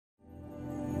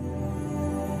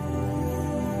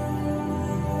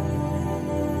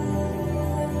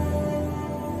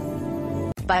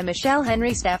by Michelle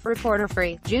Henry, staff reporter.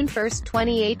 Free. June 1,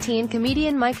 2018.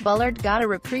 Comedian Mike Bullard got a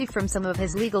reprieve from some of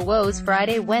his legal woes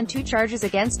Friday when 2 charges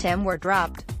against him were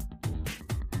dropped.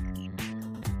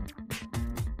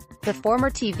 The former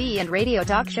TV and radio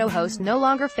talk show host no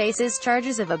longer faces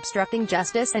charges of obstructing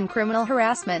justice and criminal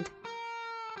harassment.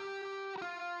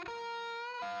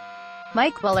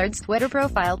 Mike Bullard's Twitter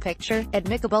profile picture,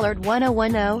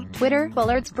 @MikeBullard1010, Twitter.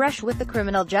 Bullard's brush with the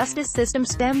criminal justice system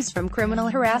stems from criminal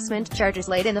harassment charges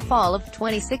laid in the fall of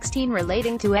 2016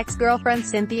 relating to ex-girlfriend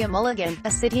Cynthia Mulligan, a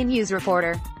City News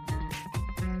reporter.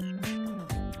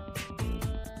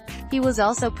 He was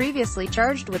also previously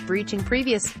charged with breaching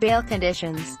previous bail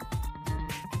conditions.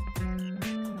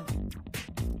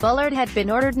 Bullard had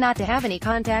been ordered not to have any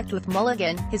contact with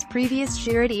Mulligan, his previous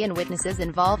surety, and witnesses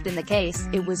involved in the case.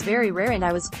 "It was very rare and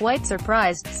I was quite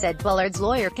surprised," said Bullard's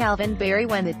lawyer Calvin Berry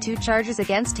when the 2 charges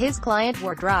against his client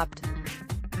were dropped.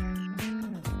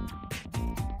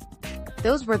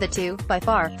 "Those were the 2, by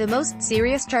far, the most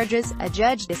serious charges." A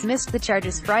judge dismissed the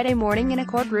charges Friday morning in a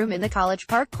courtroom in the College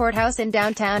Park Courthouse in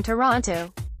downtown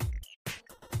Toronto.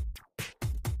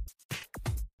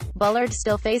 Bullard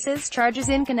still faces charges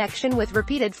in connection with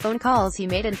repeated phone calls he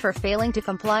made and for failing to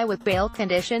comply with bail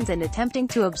conditions and attempting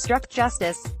to obstruct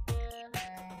justice.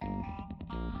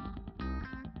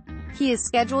 He is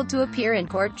scheduled to appear in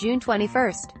court June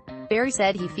 21. Berry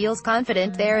said he feels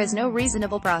confident there is no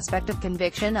reasonable prospect of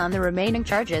conviction on the remaining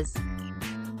charges.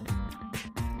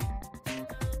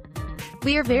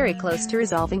 "We are very close to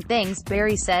resolving things,"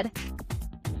 Berry said.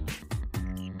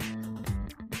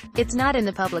 "It's not in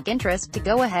the public interest to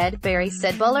go ahead," Berry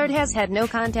said. Bullard has had no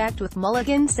contact with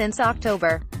Mulligan since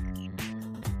October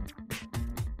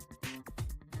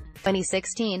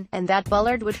 2016, and that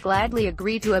Bullard would gladly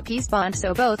agree to a peace bond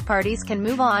so both parties can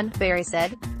move on, Berry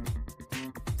said.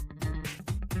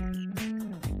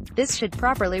 "This should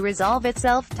properly resolve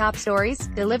itself." Top stories,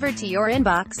 delivered to your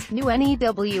inbox. New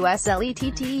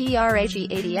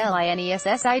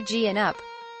NEWSLETTERHEADLINESSIG and up.